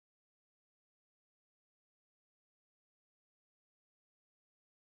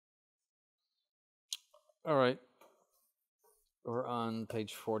All right. We're on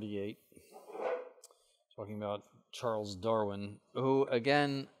page 48, talking about Charles Darwin, who,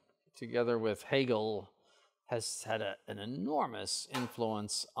 again, together with Haeckel, has had an enormous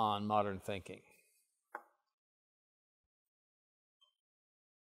influence on modern thinking.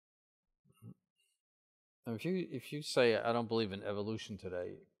 If you say, I don't believe in evolution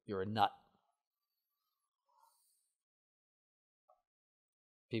today, you're a nut.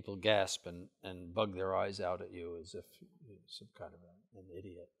 People gasp and bug their eyes out at you as if you're some kind of an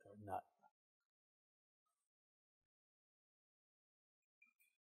idiot or nut.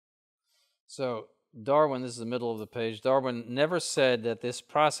 So Darwin, this is the middle of the page, Darwin never said that this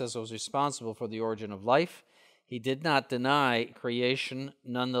process was responsible for the origin of life. He did not deny creation.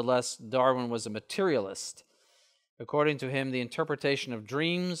 Nonetheless, Darwin was a materialist. According to him, the interpretation of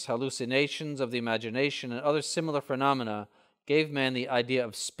dreams, hallucinations of the imagination, and other similar phenomena gave man the idea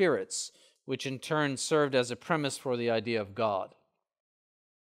of spirits, which in turn served as a premise for the idea of God.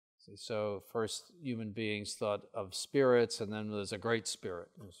 So first human beings thought of spirits, and then there's a great spirit.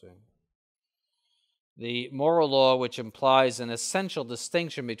 You see. The moral law, which implies an essential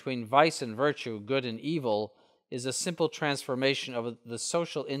distinction between vice and virtue, good and evil, is a simple transformation of the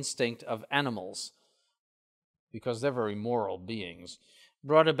social instinct of animals, because they're very moral beings,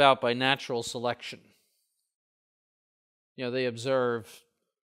 brought about by natural selection. You know, they observe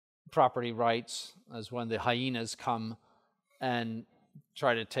property rights, as when the hyenas come and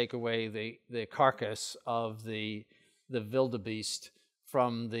try to take away the carcass of the wildebeest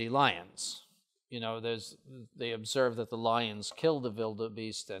from the lions. You know, they observe that the lions kill the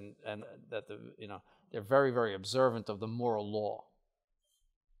wildebeest, and that they're very, very observant of the moral law.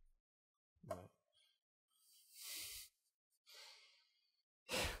 Right.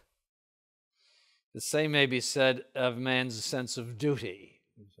 The same may be said of man's sense of duty.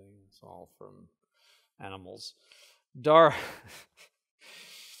 It's all from animals.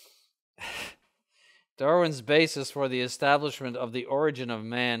 Darwin's basis for the establishment of the origin of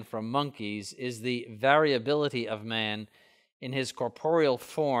man from monkeys is the variability of man in his corporeal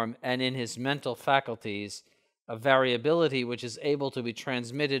form and in his mental faculties, a variability which is able to be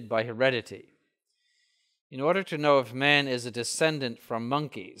transmitted by heredity. In order to know if man is a descendant from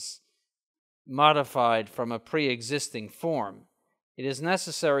monkeys, modified from a pre-existing form, it is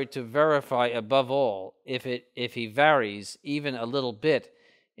necessary to verify above all if he varies even a little bit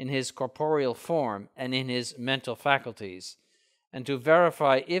in his corporeal form and in his mental faculties, and to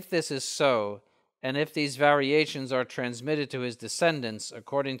verify if this is so, and if these variations are transmitted to his descendants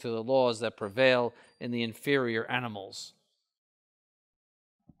according to the laws that prevail in the inferior animals.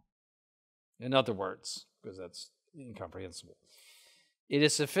 In other words, because that's incomprehensible, it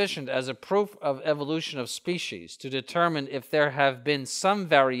is sufficient as a proof of evolution of species to determine if there have been some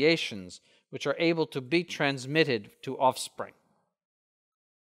variations which are able to be transmitted to offspring.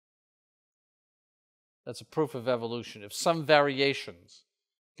 That's a proof of evolution, if some variations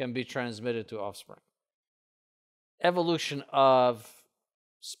can be transmitted to offspring. Evolution of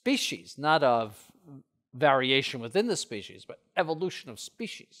species, not of variation within the species, but evolution of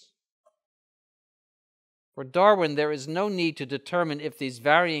species. For Darwin, there is no need to determine if these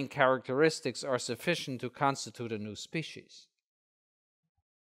varying characteristics are sufficient to constitute a new species.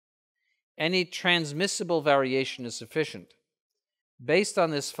 Any transmissible variation is sufficient. Based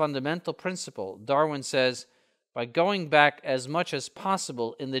on this fundamental principle, Darwin says, by going back as much as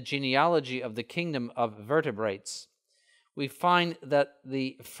possible in the genealogy of the kingdom of vertebrates, we find that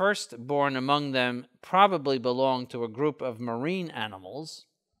the firstborn among them probably belonged to a group of marine animals,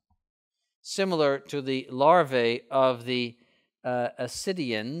 similar to the larvae of the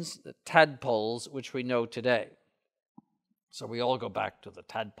ascidians, the tadpoles, which we know today. So we all go back to the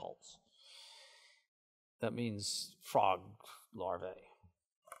tadpoles. That means frog larvae.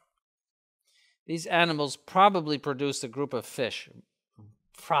 These animals probably produced a group of fish,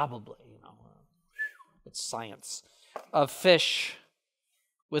 probably, it's science, of fish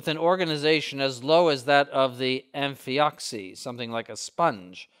with an organization as low as that of the Amphioxy, something like a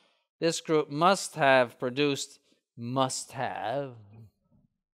sponge. This group must have produced, that's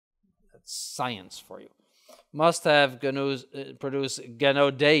science for you, must have produced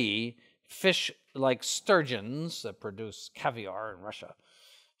Ganodei, fish like sturgeons that produce caviar in Russia,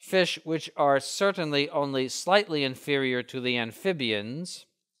 fish which are certainly only slightly inferior to the amphibians.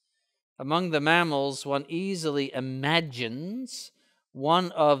 Among the mammals, one easily imagines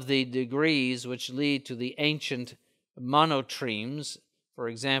one of the degrees which lead to the ancient monotremes, for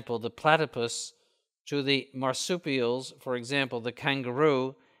example, the platypus, to the marsupials, for example, the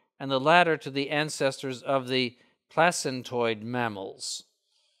kangaroo, and the latter to the ancestors of the placentoid mammals.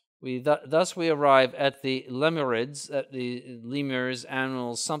 Thus we arrive at the lemurids, at the lemurs,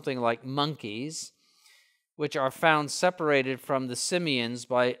 animals, something like monkeys, which are found separated from the simians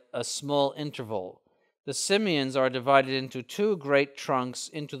by a small interval. The simians are divided into two great trunks,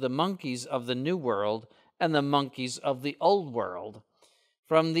 into the monkeys of the New World and the monkeys of the Old World.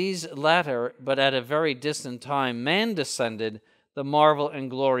 From these latter, but at a very distant time, man descended, the marvel and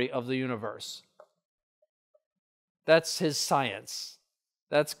glory of the universe. That's his science.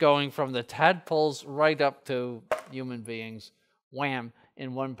 That's going from the tadpoles right up to human beings, wham,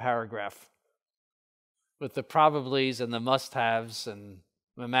 in one paragraph, with the probablys and the must-haves and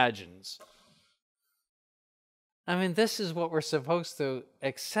imagines. I mean, this is what we're supposed to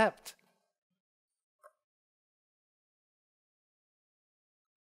accept.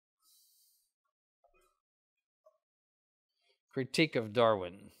 Critique of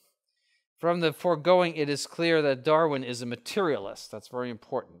Darwin. From the foregoing, it is clear that Darwin is a materialist. That's very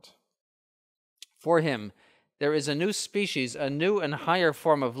important. For him, there is a new species, a new and higher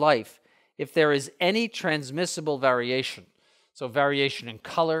form of life, if there is any transmissible variation. So variation in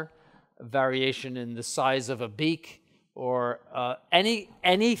color, variation in the size of a beak, or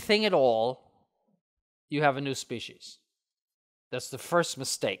anything at all, you have a new species. That's the first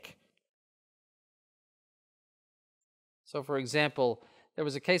mistake. So, for example, there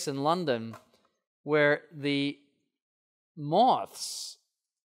was a case in London where the moths,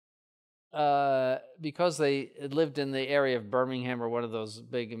 because they lived in the area of Birmingham or one of those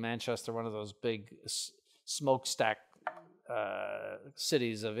big, Manchester, one of those big smokestack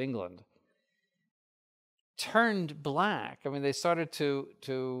cities of England, turned black. I mean, they started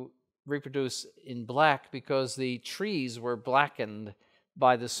to reproduce in black because the trees were blackened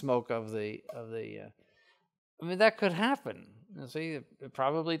by the smoke of the I mean, that could happen. You see, it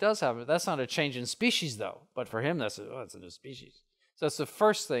probably does happen. That's not a change in species, though. But for him, that's a new species. So that's the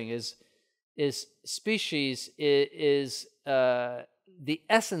first thing. Is species is the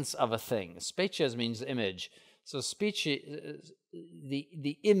essence of a thing. Species means image. So species,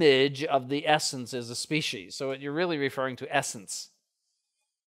 the image of the essence is a species. So you're really referring to essence.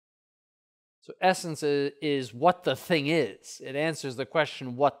 So essence is what the thing is. It answers the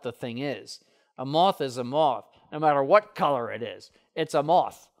question what the thing is. A moth is a moth, no matter what color it is. It's a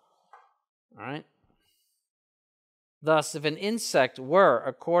moth. All right? Thus, if an insect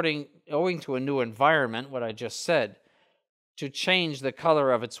were, owing to a new environment, what I just said, to change the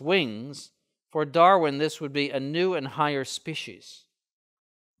color of its wings, for Darwin, this would be a new and higher species.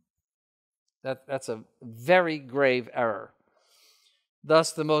 That's a very grave error.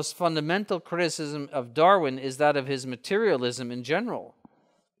 Thus, the most fundamental criticism of Darwin is that of his materialism in general,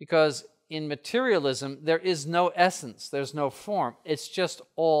 because in materialism, there is no essence, there's no form, it's just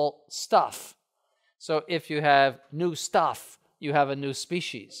all stuff. So if you have new stuff, you have a new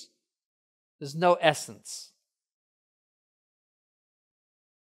species. There's no essence.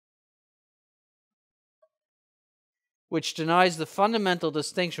 Which denies the fundamental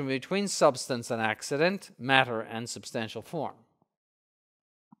distinction between substance and accident, matter and substantial form.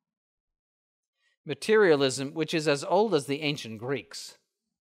 Materialism, which is as old as the ancient Greeks,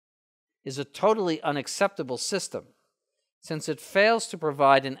 is a totally unacceptable system, since it fails to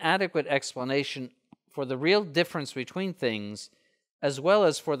provide an adequate explanation for the real difference between things, as well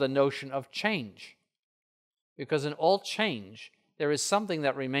as for the notion of change. Because in all change, there is something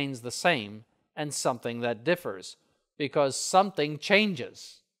that remains the same and something that differs, because something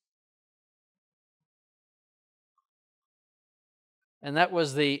changes. And that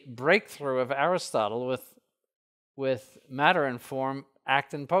was the breakthrough of Aristotle with matter and form,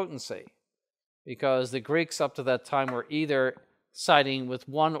 act and potency, because the Greeks up to that time were either siding with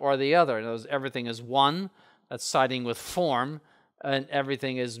one or the other. In other words, everything is one, that's siding with form, and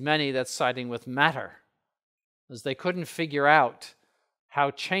everything is many, that's siding with matter. Because they couldn't figure out how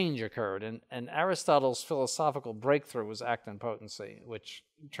change occurred. And Aristotle's philosophical breakthrough was act and potency, which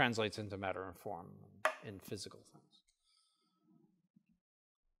translates into matter and form in physical things.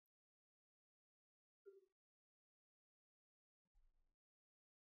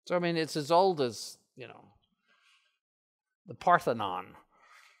 So, I mean, it's as old as, the Parthenon,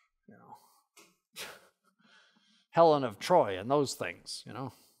 Helen of Troy and those things,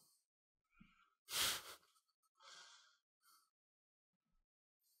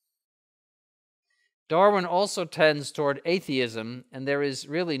 Darwin also tends toward atheism, and there is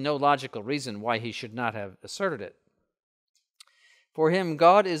really no logical reason why he should not have asserted it. For him,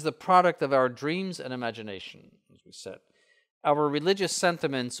 God is the product of our dreams and imagination, as we said. Our religious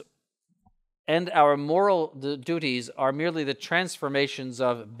sentiments and our moral duties are merely the transformations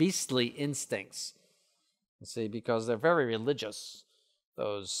of beastly instincts. You see, because they're very religious.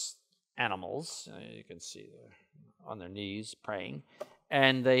 those animals. You can see they're on their knees praying,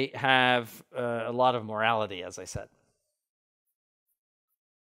 and they have a lot of morality, as I said.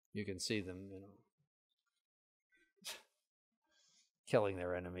 You can see them, killing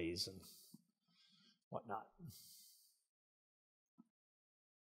their enemies and whatnot.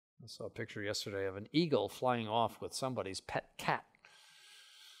 I saw a picture yesterday of an eagle flying off with somebody's pet cat.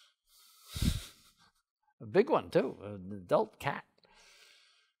 A big one, too, an adult cat.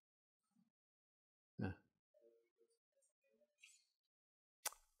 Yeah.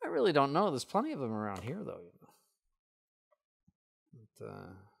 I really don't know. There's plenty of them around here, though. But,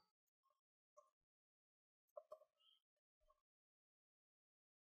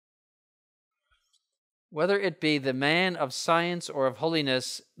 whether it be the man of science or of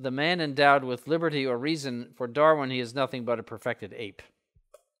holiness, the man endowed with liberty or reason, for Darwin he is nothing but a perfected ape.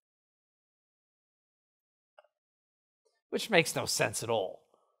 Which makes no sense at all.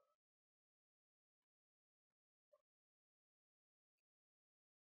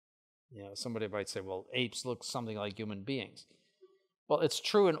 Somebody might say, well, apes look something like human beings. Well, it's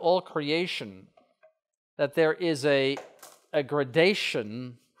true in all creation that there is a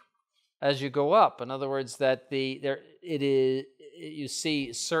gradation as you go up. In other words, that you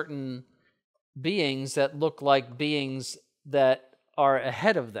see certain beings that look like beings that are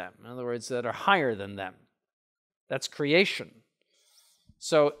ahead of them. In other words, that are higher than them. That's creation.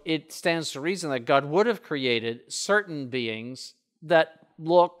 So it stands to reason that God would have created certain beings that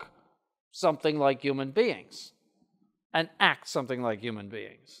look something like human beings and act something like human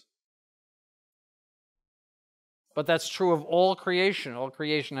beings. But that's true of all creation. All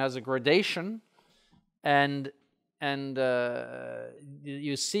creation has a gradation, and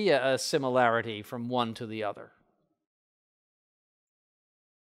you see a similarity from one to the other.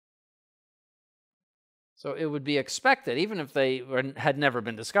 So it would be expected, even if they had never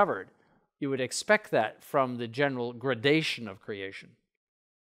been discovered, you would expect that from the general gradation of creation.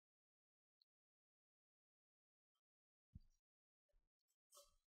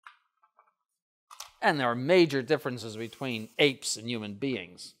 And there are major differences between apes and human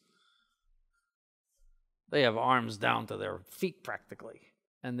beings. They have arms down to their feet practically,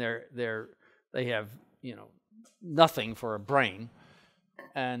 and they have nothing for a brain,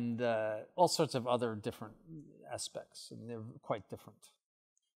 and all sorts of other different aspects, and they're quite different.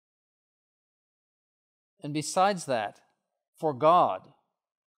 And besides that, for God,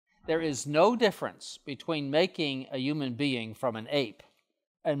 there is no difference between making a human being from an ape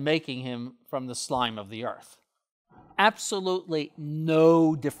and making him from the slime of the earth. Absolutely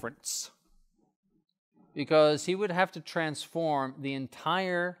no difference. Because he would have to transform the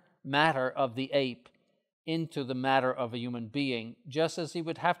entire matter of the ape into the matter of a human being, just as he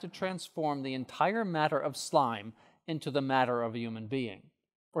would have to transform the entire matter of slime into the matter of a human being.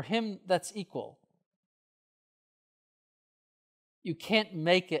 For him, that's equal. You can't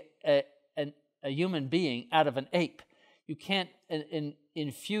make a human being out of an ape. You can't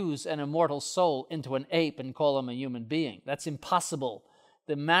infuse an immortal soul into an ape and call him a human being. That's impossible.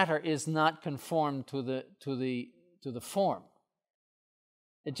 The matter is not conformed to the form.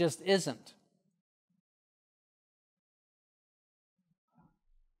 It just isn't.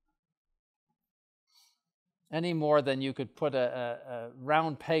 Any more than you could put a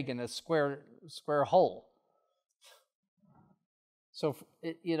round peg in a square hole. So,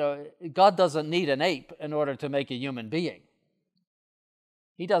 God doesn't need an ape in order to make a human being.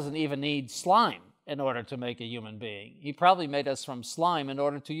 He doesn't even need slime in order to make a human being. He probably made us from slime in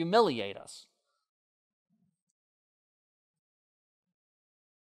order to humiliate us.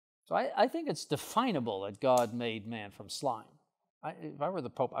 So I think it's definable that God made man from slime. If I were the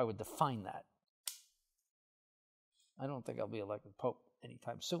Pope, I would define that. I don't think I'll be elected Pope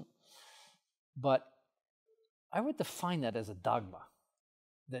anytime soon. But I would define that as a dogma,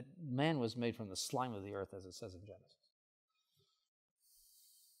 that man was made from the slime of the earth, as it says in Genesis.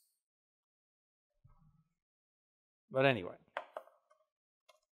 But anyway,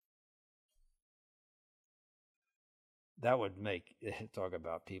 that would talk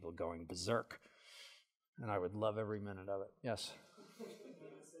about people going berserk, and I would love every minute of it. Yes?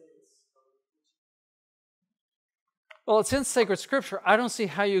 Well, it's in sacred scripture. I don't see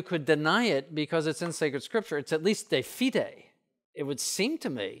how you could deny it because it's in sacred scripture. It's at least de fide. It would seem to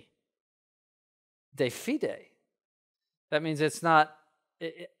me de fide. That means it's not.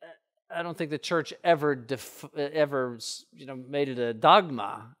 I don't think the church ever made it a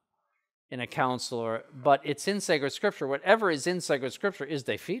dogma in a council, but it's in sacred scripture. Whatever is in sacred scripture is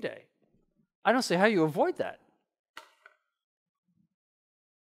de fide. I don't see how you avoid that.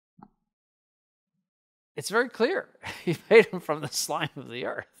 It's very clear. He made him from the slime of the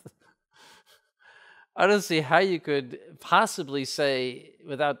earth. I don't see how you could possibly say,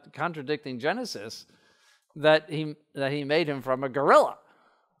 without contradicting Genesis, that he made him from a gorilla.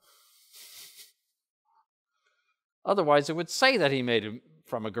 Otherwise, it would say that he made him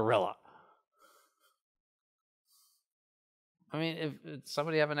from a gorilla. I mean, does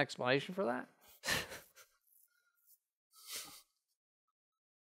somebody have an explanation for that?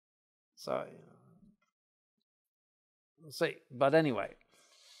 So, we'll see. But anyway,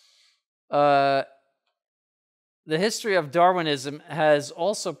 the history of Darwinism has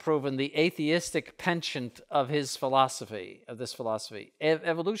also proven the atheistic penchant of this philosophy.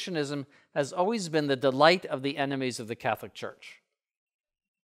 Evolutionism has always been the delight of the enemies of the Catholic Church,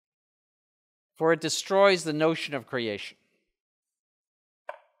 for it destroys the notion of creation.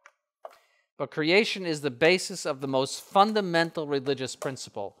 But creation is the basis of the most fundamental religious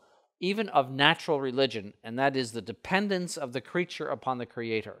principle, even of natural religion, and that is the dependence of the creature upon the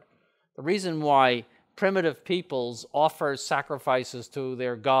Creator. The reason why primitive peoples offer sacrifices to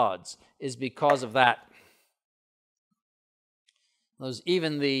their gods is because of that.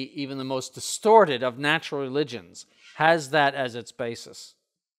 Even the most distorted of natural religions has that as its basis.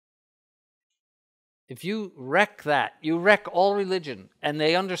 If you wreck that, you wreck all religion, and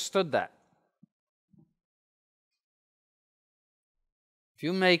they understood that. If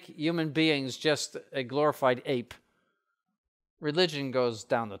you make human beings just a glorified ape, religion goes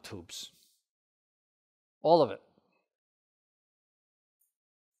down the tubes. All of it.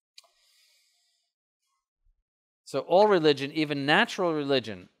 So all religion, even natural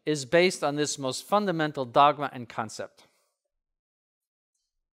religion, is based on this most fundamental dogma and concept.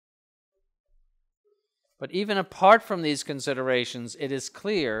 But even apart from these considerations, it is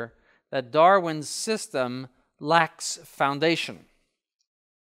clear that Darwin's system lacks foundation.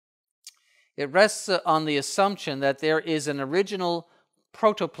 It rests on the assumption that there is an original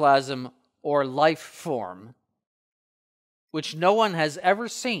protoplasm or life form which no one has ever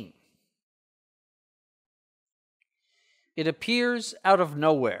seen. It appears out of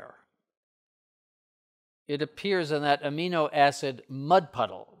nowhere. It appears in that amino acid mud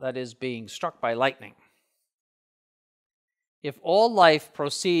puddle that is being struck by lightning. If all life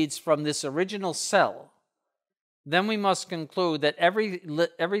proceeds from this original cell, then we must conclude that every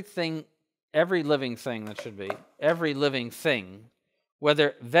living thing,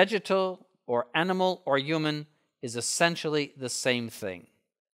 whether vegetal or animal or human, is essentially the same thing.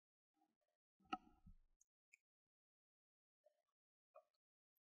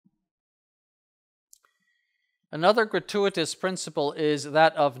 Another gratuitous principle is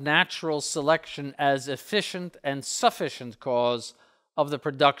that of natural selection as efficient and sufficient cause of the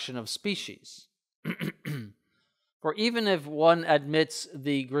production of species. For even if one admits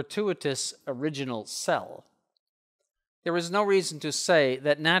the gratuitous original cell, there is no reason to say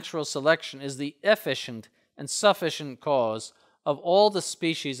that natural selection is the efficient and sufficient cause of all the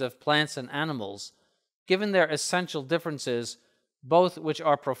species of plants and animals, given their essential differences, both which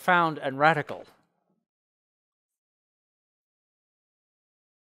are profound and radical.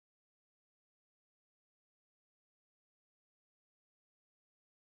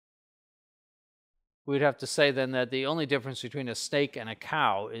 We'd have to say then that the only difference between a snake and a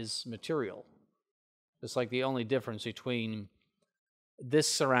cow is material. It's like the only difference between this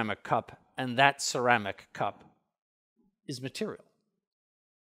ceramic cup and that ceramic cup is material.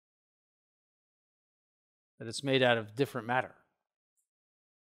 That it's made out of different matter.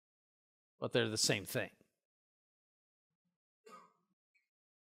 But they're the same thing.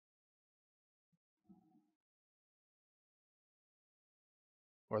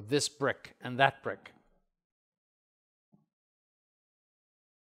 Or this brick and that brick.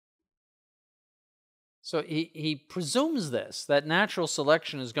 So he presumes this, that natural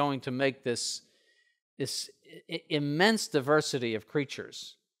selection is going to make this immense diversity of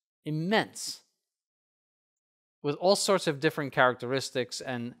creatures, immense, with all sorts of different characteristics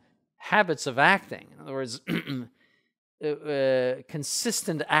and habits of acting. In other words,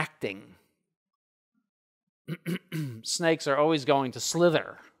 consistent acting. Snakes are always going to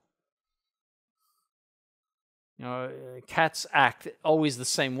slither. You know, cats act always the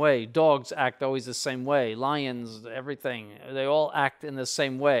same way. Dogs act always the same way. Lions, everything. They all act in the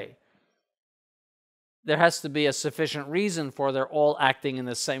same way. There has to be a sufficient reason for their all acting in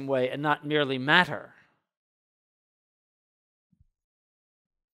the same way and not merely matter.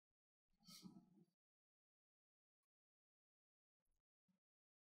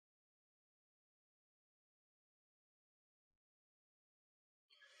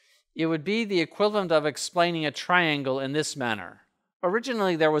 It would be the equivalent of explaining a triangle in this manner.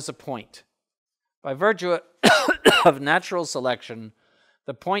 Originally, there was a point. By virtue of natural selection,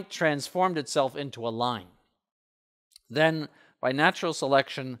 the point transformed itself into a line. Then, by natural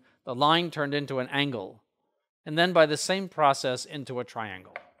selection, the line turned into an angle, and then by the same process into a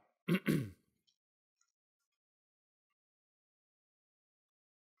triangle.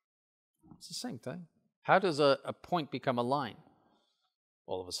 It's the same thing. How does a point become a line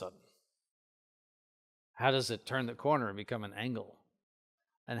all of a sudden? How does it turn the corner and become an angle?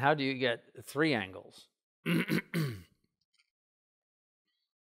 And how do you get three angles?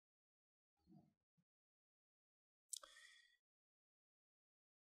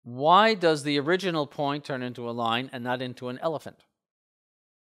 Why does the original point turn into a line and not into an elephant?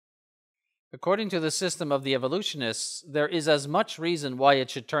 According to the system of the evolutionists, there is as much reason why it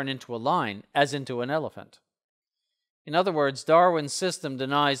should turn into a line as into an elephant. In other words, Darwin's system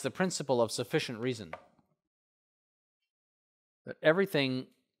denies the principle of sufficient reason. That everything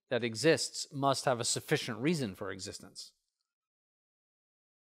that exists must have a sufficient reason for existence.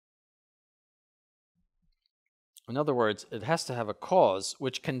 In other words, it has to have a cause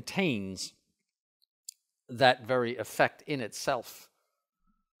which contains that very effect in itself.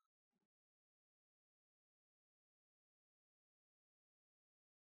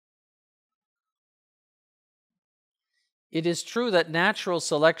 It is true that natural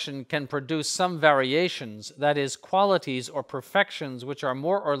selection can produce some variations, that is, qualities or perfections which are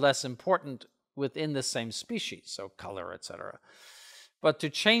more or less important within the same species, so color, etc. But to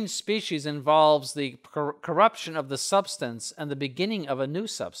change species involves the corruption of the substance and the beginning of a new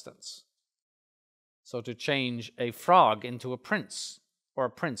substance. So to change a frog into a prince, or a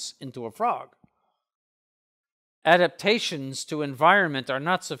prince into a frog. Adaptations to environment are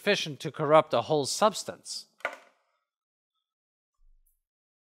not sufficient to corrupt a whole substance.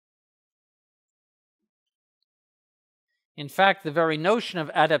 In fact, the very notion of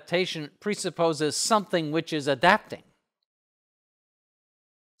adaptation presupposes something which is adapting.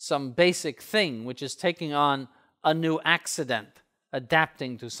 Some basic thing which is taking on a new accident,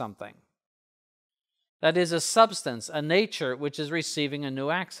 adapting to something. That is a substance, a nature which is receiving a new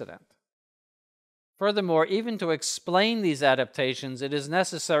accident. Furthermore, even to explain these adaptations, it is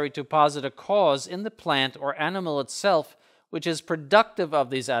necessary to posit a cause in the plant or animal itself which is productive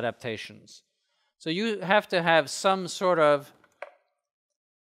of these adaptations. So you have to have some sort of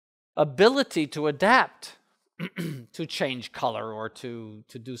ability to adapt, to change color or to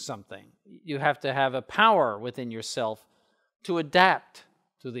do something. You have to have a power within yourself to adapt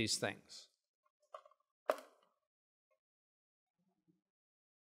to these things.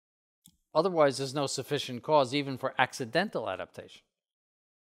 Otherwise, there's no sufficient cause even for accidental adaptation.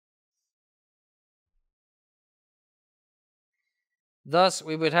 Thus,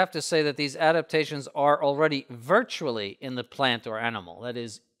 we would have to say that these adaptations are already virtually in the plant or animal, that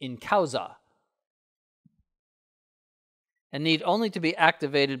is, in causa, and need only to be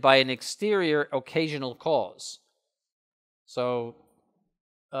activated by an exterior occasional cause. So,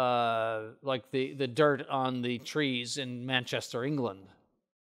 like the dirt on the trees in Manchester, England.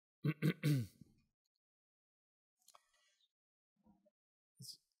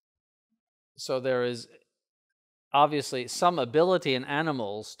 So there is obviously some ability in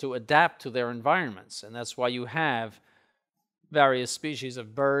animals to adapt to their environments, and that's why you have various species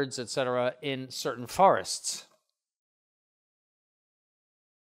of birds, etc., in certain forests.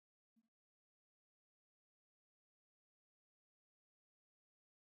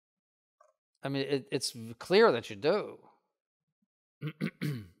 I mean, it's clear that you do.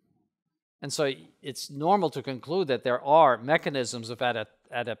 And so it's normal to conclude that there are mechanisms of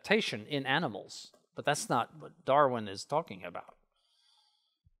adaptation in animals. But that's not what Darwin is talking about.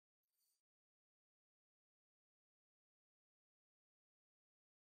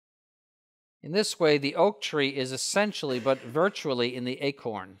 In this way, the oak tree is essentially but virtually in the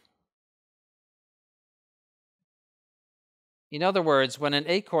acorn. In other words, when an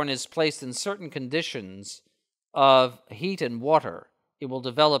acorn is placed in certain conditions of heat and water, it will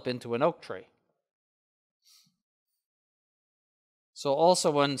develop into an oak tree. So also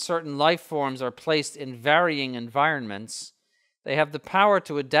when certain life forms are placed in varying environments, they have the power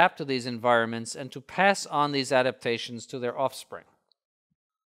to adapt to these environments and to pass on these adaptations to their offspring.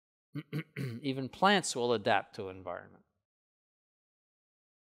 Even plants will adapt to environment.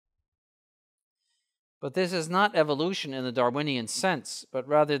 But this is not evolution in the Darwinian sense, but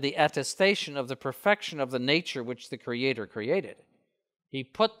rather the attestation of the perfection of the nature which the Creator created. He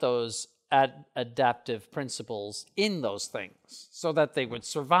put those adaptive principles in those things so that they would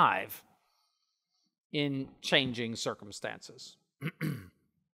survive in changing circumstances.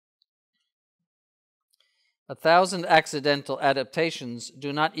 1,000 accidental adaptations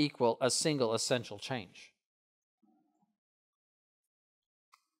do not equal a single essential change.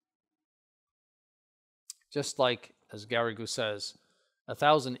 Just like, as Garrigou says,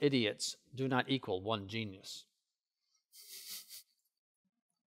 1,000 idiots do not equal one genius.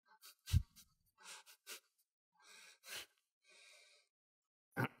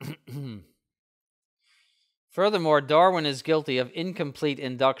 Furthermore, Darwin is guilty of incomplete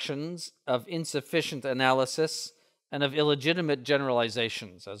inductions, of insufficient analysis, and of illegitimate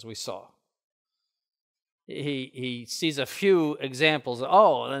generalizations, as we saw. He sees a few examples.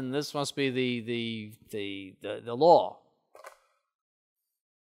 Oh, then this must be the law,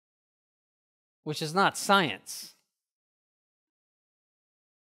 which is not science.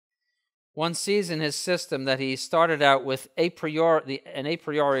 One sees in his system that he started out with an a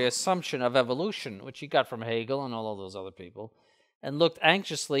priori assumption of evolution, which he got from Haeckel and all of those other people, and looked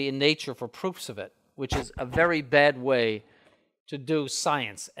anxiously in nature for proofs of it, which is a very bad way to do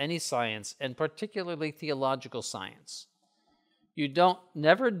science, any science, and particularly theological science. You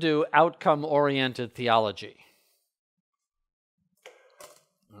never do outcome-oriented theology.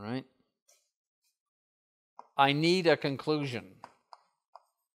 All right? I need a conclusion.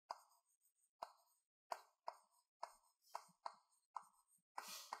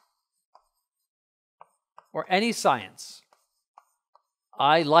 Or any science.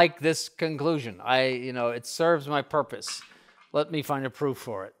 I like this conclusion. It serves my purpose. Let me find a proof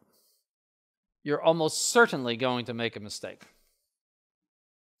for it. You're almost certainly going to make a mistake.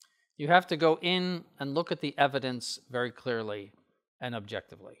 You have to go in and look at the evidence very clearly and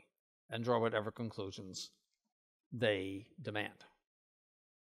objectively and draw whatever conclusions they demand.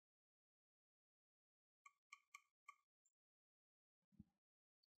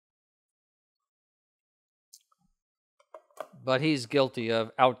 But he's guilty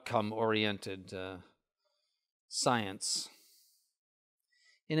of outcome-oriented science.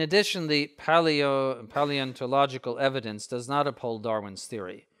 In addition, the paleontological evidence does not uphold Darwin's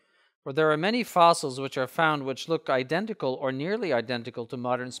theory, for there are many fossils which are found which look identical or nearly identical to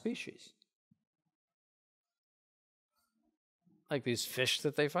modern species. Like these fish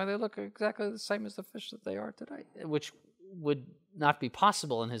that they find, they look exactly the same as the fish that they are today, which would not be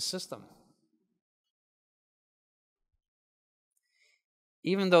possible in his system.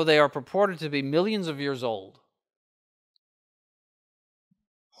 Even though they are purported to be millions of years old.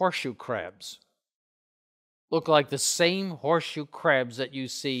 Horseshoe crabs look like the same horseshoe crabs that you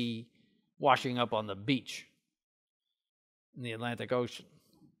see washing up on the beach in the Atlantic Ocean.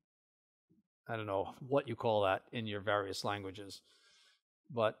 I don't know what you call that in your various languages,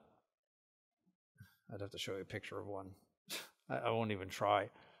 but I'd have to show you a picture of one. I won't even try.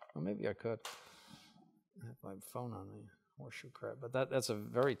 Well, maybe I could. I have my phone on me. Horseshoe crab, but that's a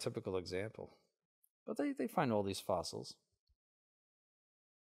very typical example. But they find all these fossils.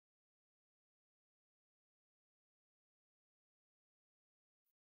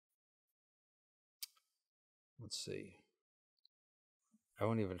 Let's see. I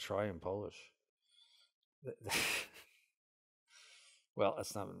won't even try in Polish. Well,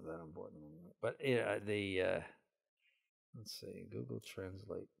 it's not that important anyway. But let's see. Google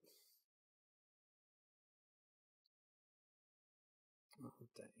Translate. Oh,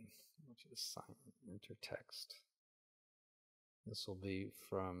 dang. I want you to sign intertext. This will be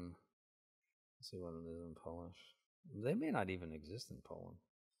from, let's see what it is in Polish. They may not even exist in Poland.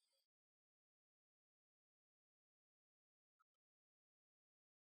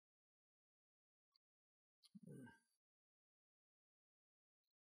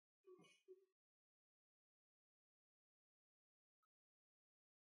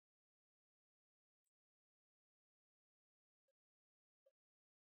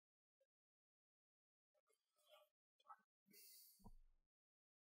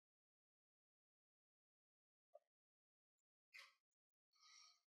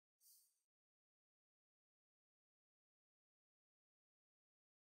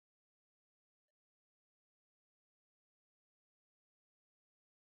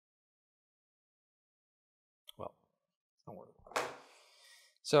 Well, it's not worth it.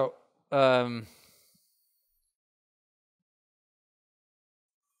 So, the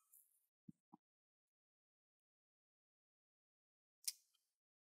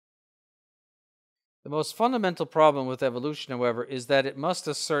most fundamental problem with evolution, however, is that it must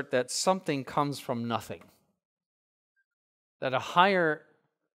assert that something comes from nothing. That a higher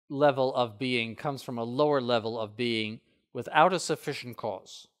level of being comes from a lower level of being without a sufficient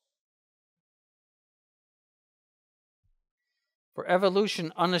cause. For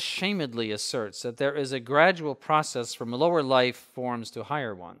evolution unashamedly asserts that there is a gradual process from lower life forms to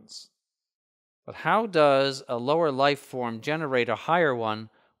higher ones, But how does a lower life form generate a higher one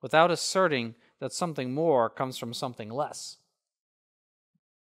without asserting that something more comes from something less?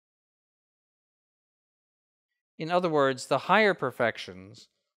 In other words, the higher perfections,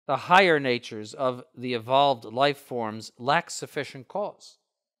 the higher natures of the evolved life forms lack sufficient cause.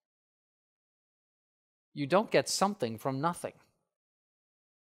 You don't get something from nothing.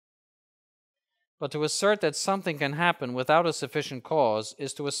 But to assert that something can happen without a sufficient cause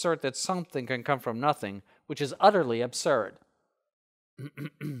is to assert that something can come from nothing, which is utterly absurd.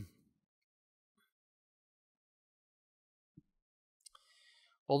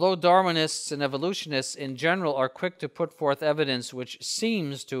 Although Darwinists and evolutionists in general are quick to put forth evidence which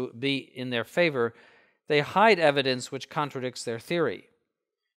seems to be in their favor, they hide evidence which contradicts their theory.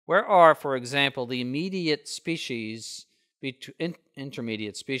 Where are, for example, the intermediate species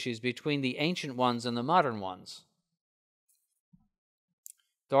between the ancient ones and the modern ones?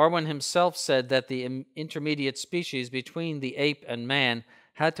 Darwin himself said that the intermediate species between the ape and man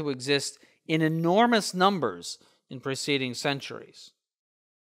had to exist in enormous numbers in preceding centuries.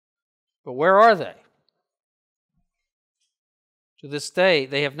 But where are they? To this day,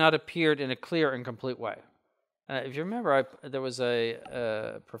 they have not appeared in a clear and complete way. If you remember, there was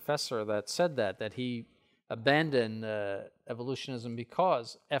a professor that said that he abandoned evolutionism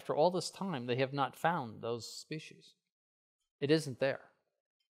because after all this time, they have not found those species. It isn't there.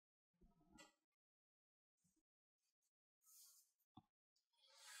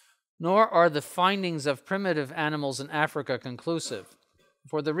 Nor are the findings of primitive animals in Africa conclusive,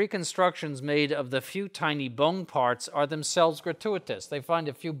 for the reconstructions made of the few tiny bone parts are themselves gratuitous. They find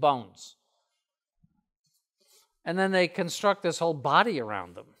a few bones. And then they construct this whole body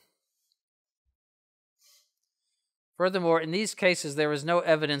around them. Furthermore, in these cases, there is no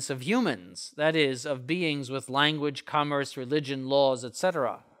evidence of humans, that is, of beings with language, commerce, religion, laws,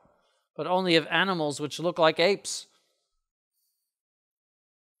 etc., but only of animals which look like apes.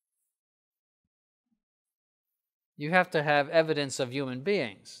 You have to have evidence of human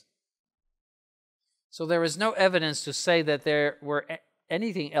beings. So there is no evidence to say that there were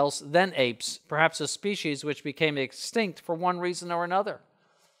anything else than apes, perhaps a species which became extinct for one reason or another.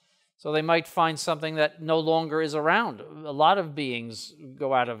 So they might find something that no longer is around. A lot of beings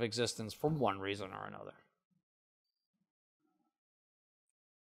go out of existence for one reason or another.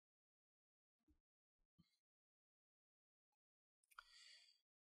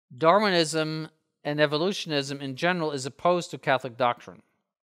 Darwinism and evolutionism in general is opposed to Catholic doctrine.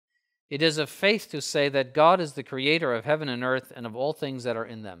 It is of faith to say that God is the creator of heaven and earth and of all things that are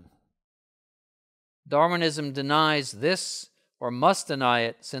in them. Darwinism denies this, or must deny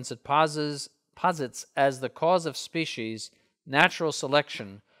it, since it posits as the cause of species natural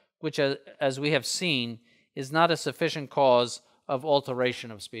selection, which, as we have seen, is not a sufficient cause of alteration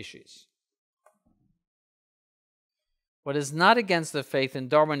of species. What is not against the faith in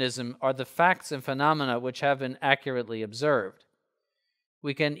Darwinism are the facts and phenomena which have been accurately observed.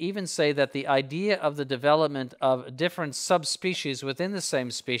 We can even say that the idea of the development of different subspecies within the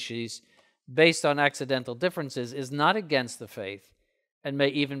same species based on accidental differences is not against the faith and may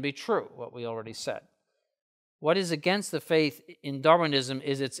even be true, what we already said. What is against the faith in Darwinism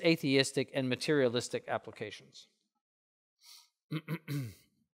is its atheistic and materialistic applications.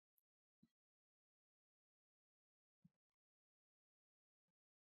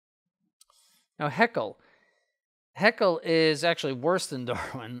 Now, Haeckel is actually worse than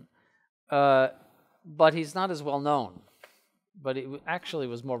Darwin, but he's not as well known. But he actually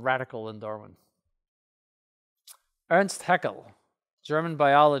was more radical than Darwin. Ernst Haeckel, German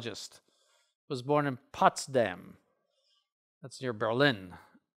biologist, was born in Potsdam. That's near Berlin.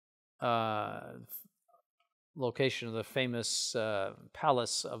 Location of the famous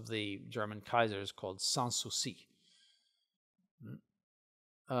palace of the German Kaisers called Sanssouci.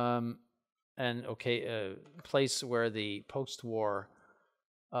 And a place where the post-war.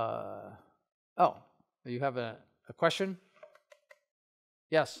 You have a question?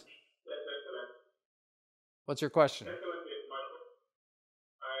 Yes. Yes, excellent. What's your question? Excellent is my question.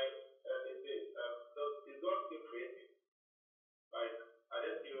 Is this, so is God still creating? Like,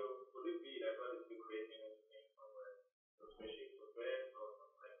 would it be that God is still creating anything somewhere? So species for birds or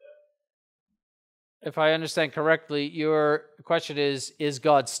something like that? If I understand correctly, your question is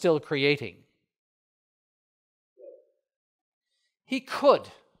God still creating? He could.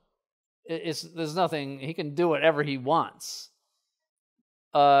 There's nothing, he can do whatever he wants.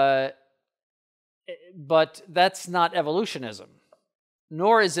 But that's not evolutionism,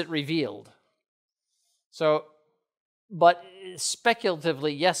 nor is it revealed. So But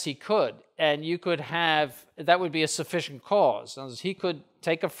speculatively, yes, he could. And you could have, that would be a sufficient cause. In other words, he could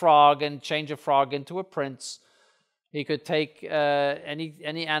take a frog and change a frog into a prince. He could take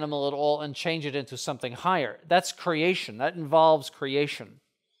any animal at all and change it into something higher. That's creation. That involves creation.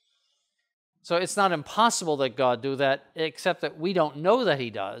 So it's not impossible that God do that, except that we don't know that he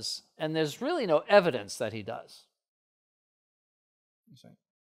does, and there's really no evidence that he does.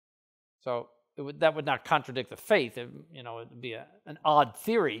 So that would not contradict the faith. It would be an odd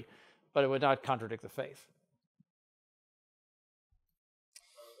theory, but it would not contradict the faith.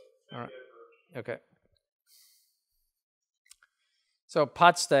 All right. Okay. So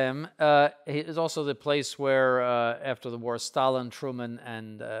Potsdam is also the place where, after the war, Stalin, Truman,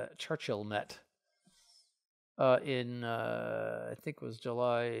 and Churchill met. In I think it was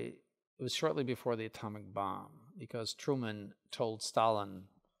July. It was shortly before the atomic bomb, because Truman told Stalin,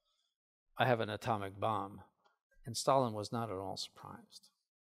 "I have an atomic bomb," and Stalin was not at all surprised,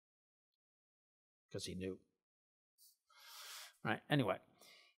 because he knew. Right. Anyway.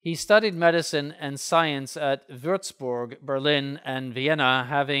 He studied medicine and science at Würzburg, Berlin, and Vienna,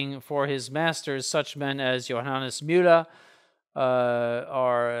 having for his masters such men as Johannes Müller,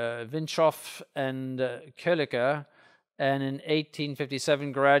 or Vinchow, and Köhliker, and in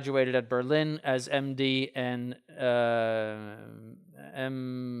 1857 graduated at Berlin as MD and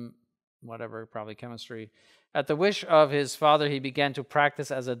probably chemistry. At the wish of his father, he began to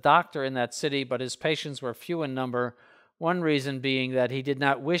practice as a doctor in that city, but his patients were few in number. One reason being that he did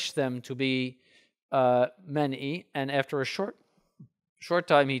not wish them to be many, and after a short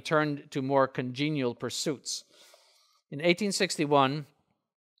time he turned to more congenial pursuits. In 1861,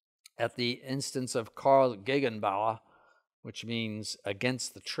 at the instance of Karl Gegenbauer, which means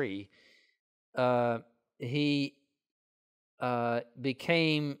against the tree, he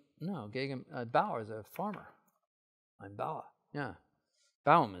became, Bauer is a farmer. I'm Bauer, yeah.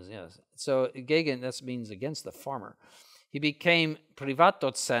 Baum is, yes. So Gegen, that means against the farmer. He became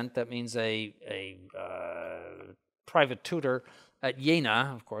Privatdozent, that means a private tutor at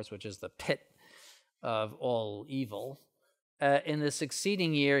Jena, of course, which is the pit of all evil. In the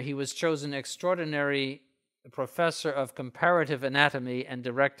succeeding year, he was chosen extraordinary professor of comparative anatomy and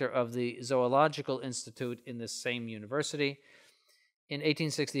director of the Zoological Institute in the same university. In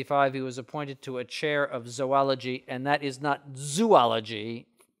 1865, he was appointed to a chair of zoology, and that is not zoology,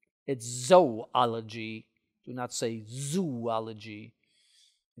 it's zoology. Do not say zoology,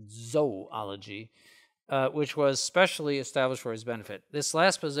 it's zoology, which was specially established for his benefit. This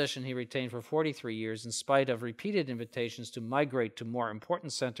last position he retained for 43 years in spite of repeated invitations to migrate to more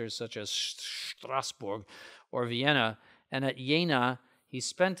important centers such as Strasbourg or Vienna, and at Jena he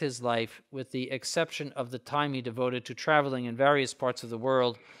spent his life, with the exception of the time he devoted to traveling in various parts of the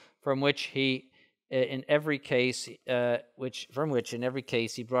world, from which in every case he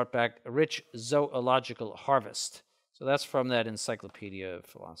brought back a rich zoological harvest. So that's from that Encyclopedia of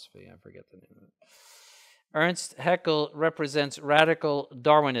Philosophy. I forget the name of it. Ernst Haeckel represents radical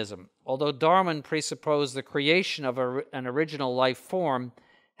Darwinism. Although Darwin presupposed the creation of an original life form,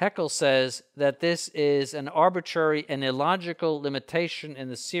 Haeckel says that this is an arbitrary and illogical limitation in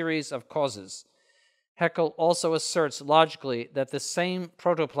the series of causes. Haeckel also asserts logically that the same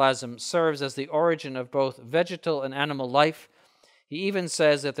protoplasm serves as the origin of both vegetal and animal life. He even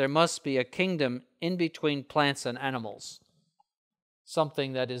says that there must be a kingdom in between plants and animals,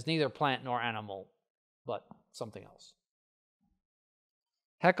 something that is neither plant nor animal, but something else.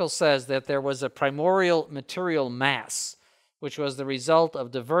 Haeckel says that there was a primordial material mass, which was the result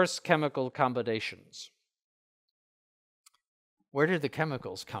of diverse chemical combinations. Where did the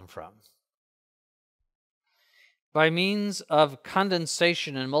chemicals come from? By means of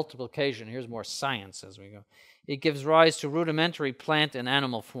condensation and multiplication, here's more science as we go, it gives rise to rudimentary plant and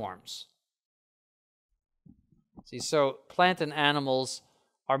animal forms. See, so plant and animals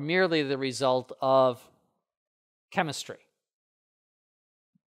are merely the result of chemistry.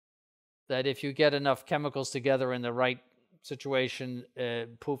 That if you get enough chemicals together in the right situation,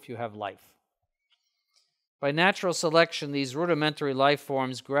 poof, you have life. By natural selection, these rudimentary life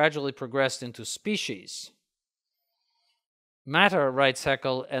forms gradually progressed into species. Matter, writes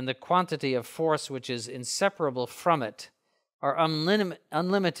Haeckel, and the quantity of force which is inseparable from it are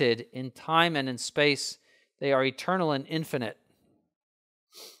unlimited in time and in space. They are eternal and infinite.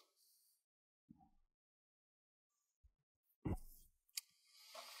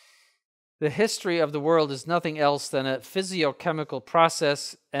 The history of the world is nothing else than a physiochemical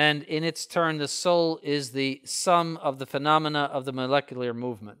process, and in its turn, the soul is the sum of the phenomena of the molecular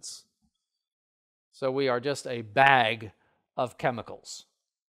movements. So we are just a bag of chemicals,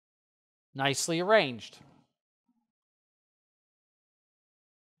 nicely arranged.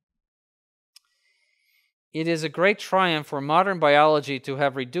 It is a great triumph for modern biology to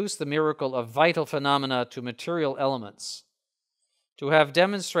have reduced the miracle of vital phenomena to material elements, to have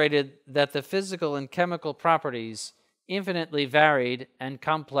demonstrated that the physical and chemical properties, infinitely varied and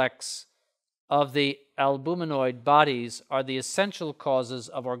complex, of the albuminoid bodies are the essential causes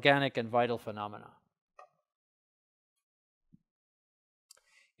of organic and vital phenomena.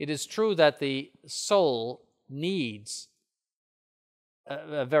 It is true that the soul needs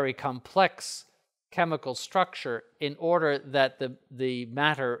a very complex chemical structure in order that the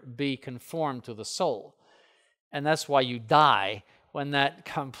matter be conformed to the soul. And that's why you die when that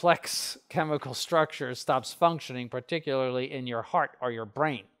complex chemical structure stops functioning, particularly in your heart or your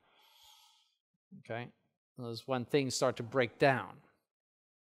brain. Okay? That's when things start to break down.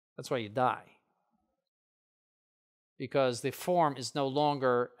 That's why you die. Because the form is no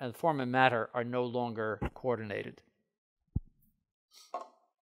longer, and form and matter are no longer coordinated.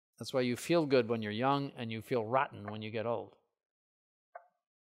 That's why you feel good when you're young and you feel rotten when you get old.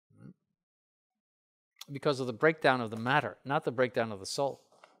 Because of the breakdown of the matter, not the breakdown of the soul.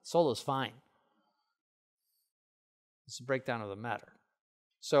 Soul is fine. It's the breakdown of the matter.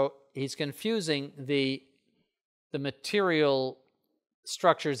 So he's confusing the material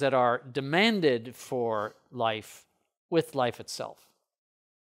structures that are demanded for life with life itself.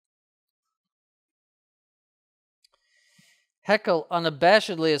 Haeckel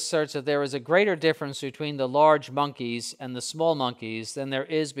unabashedly asserts that there is a greater difference between the large monkeys and the small monkeys than there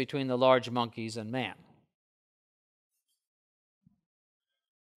is between the large monkeys and man.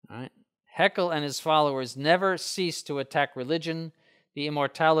 All right. Haeckel and his followers never cease to attack religion, the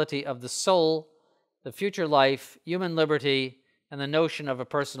immortality of the soul, the future life, human liberty, and the notion of a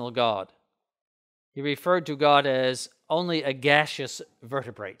personal God. He referred to God as only a gaseous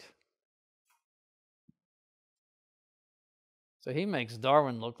vertebrate. So he makes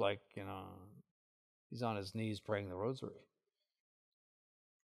Darwin look like, he's on his knees praying the rosary.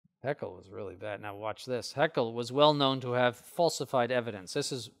 Haeckel was really bad. Now watch this. Haeckel was well known to have falsified evidence.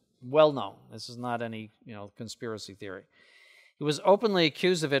 This is well known. This is not any, conspiracy theory. He was openly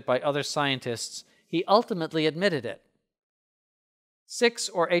accused of it by other scientists. He ultimately admitted it. 6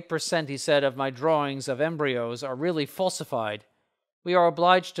 or 8%, he said, of my drawings of embryos are really falsified. We are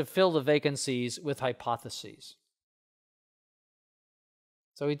obliged to fill the vacancies with hypotheses.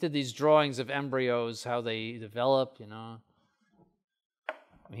 So he did these drawings of embryos, how they develop,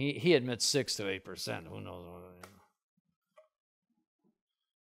 He admits 6 to 8%. Who knows?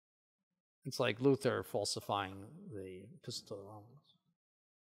 It's like Luther falsifying the Epistle to the Romans.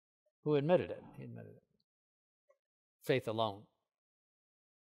 Who admitted it? He admitted it. Faith alone.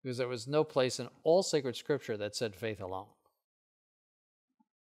 Because there was no place in all sacred scripture that said faith alone.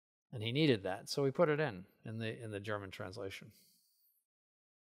 And he needed that, so he put it in the German translation.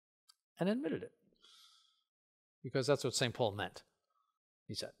 And admitted it. Because that's what St. Paul meant,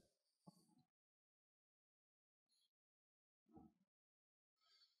 he said.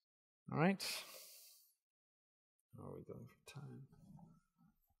 All right. How are we doing for time?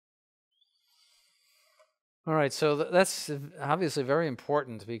 All right, so that's obviously very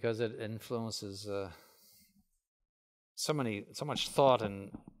important because it influences so much thought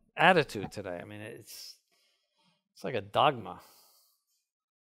and attitude today. I mean, it's like a dogma.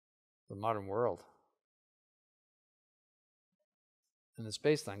 The modern world. And it's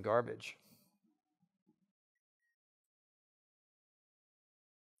based on garbage.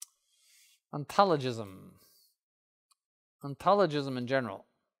 Ontologism. Ontologism in general.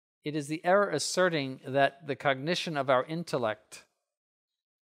 It is the error asserting that the cognition of our intellect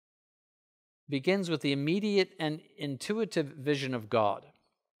begins with the immediate and intuitive vision of God.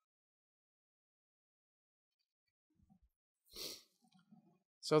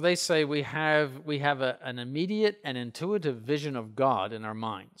 So they say we have an immediate and intuitive vision of God in our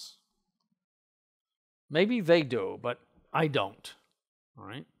minds. Maybe they do, but I don't. All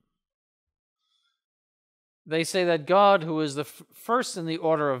right? They say that God, who is the first in the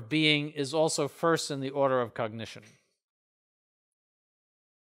order of being, is also first in the order of cognition.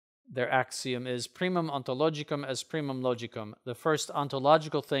 Their axiom is primum ontologicum est primum logicum. The first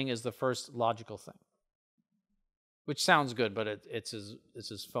ontological thing is the first logical thing. Which sounds good, but it's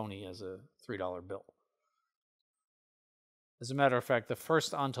as phony as a $3 bill. As a matter of fact, the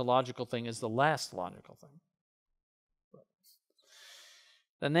first ontological thing is the last logical thing.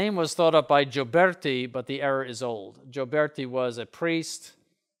 The name was thought up by Gioberti, but the error is old. Gioberti was a priest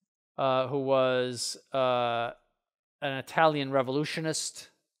who was an Italian revolutionist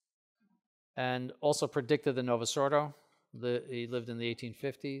and also predicted the Novus Ordo. He lived in the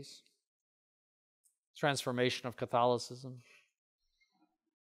 1850s. Transformation of Catholicism.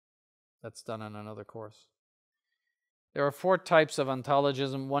 That's done in another course. There are 4 types of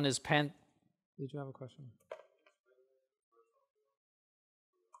ontologism. One is Did you have a question?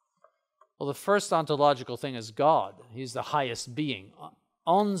 Well, the first ontological thing is God. He's the highest being.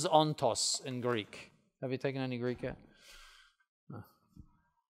 Ons ontos in Greek. Have you taken any Greek yet? No.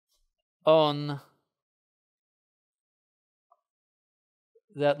 On,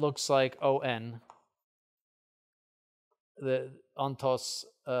 that looks like O-N. The ontos,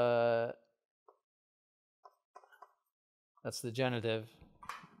 that's the genitive,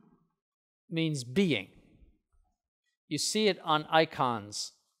 means being. You see it on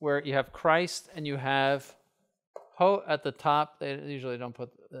icons where you have Christ and you have Ho at the top. They usually don't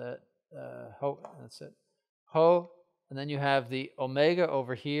put Ho, that's it. Ho, and then you have the Omega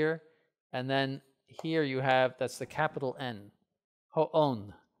over here, and then here you have, that's the capital N.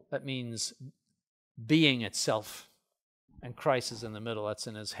 Ho-on, that means being itself. And Christ is in the middle, that's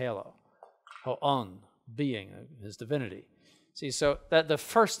in his halo. Ho-on, being, his divinity. See, so that the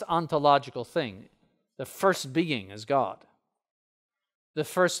first ontological thing, the first being is God. The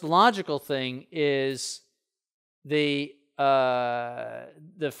first logical thing is the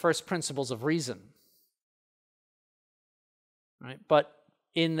first principles of reason. Right? But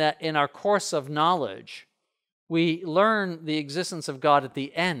in our course of knowledge, we learn the existence of God at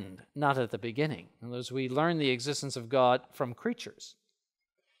the end, not at the beginning. In other words, we learn the existence of God from creatures.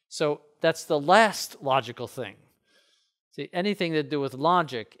 So that's the last logical thing. See, anything to do with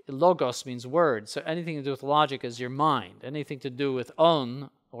logic, logos means word, so anything to do with logic is your mind. Anything to do with on,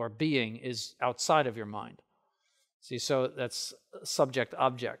 or being, is outside of your mind. See, so that's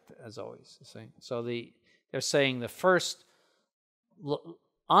subject-object, as always. See? So they're saying the first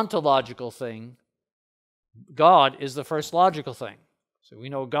ontological thing, God is the first logical thing. So we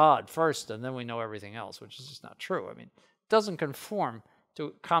know God first, and then we know everything else, which is just not true. I mean, it doesn't conform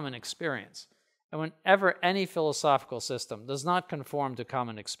to common experience. And whenever any philosophical system does not conform to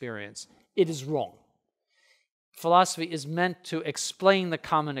common experience, it is wrong. Philosophy is meant to explain the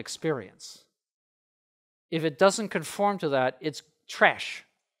common experience. If it doesn't conform to that, it's trash.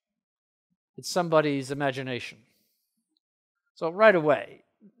 It's somebody's imagination. So right away,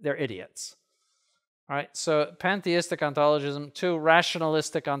 they're idiots. All right, so pantheistic ontologism. 2,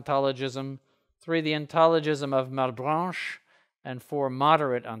 rationalistic ontologism. 3, the ontologism of Malebranche. And 4,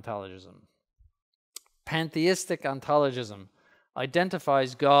 moderate ontologism. Pantheistic ontologism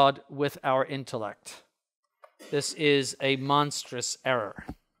identifies God with our intellect. This is a monstrous error.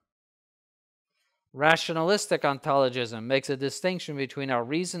 Rationalistic ontologism makes a distinction between our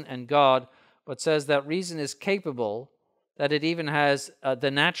reason and God, but says that reason is capable, that it even has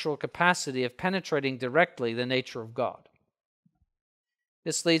the natural capacity of penetrating directly the nature of God.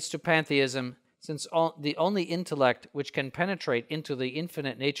 This leads to pantheism, since the only intellect which can penetrate into the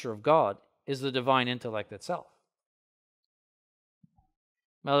infinite nature of God is the divine intellect itself.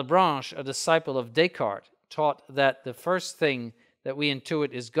 Malebranche, a disciple of Descartes, taught that the first thing that we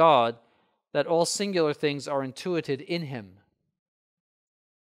intuit is God, that all singular things are intuited in him.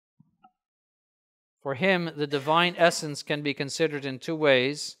 For him, the divine essence can be considered in 2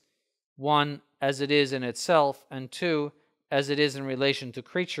 ways. 1, as it is in itself, and 2, as it is in relation to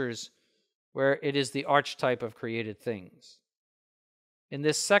creatures, where it is the archetype of created things. In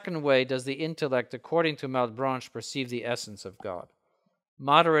this second way does the intellect, according to Malebranche, perceive the essence of God.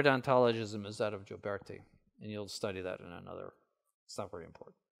 Moderate ontologism is that of Gioberti, and you'll study that in another, it's not very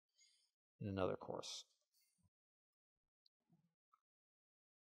important, in another course.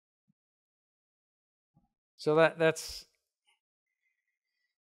 So that's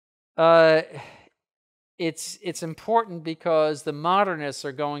it's important because the modernists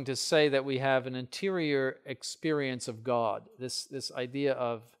are going to say that we have an interior experience of God. This idea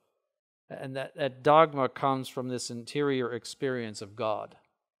of, and that dogma comes from this interior experience of God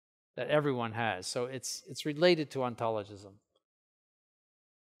that everyone has. So it's related to ontologism.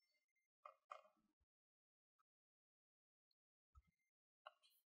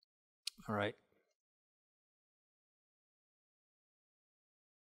 All right.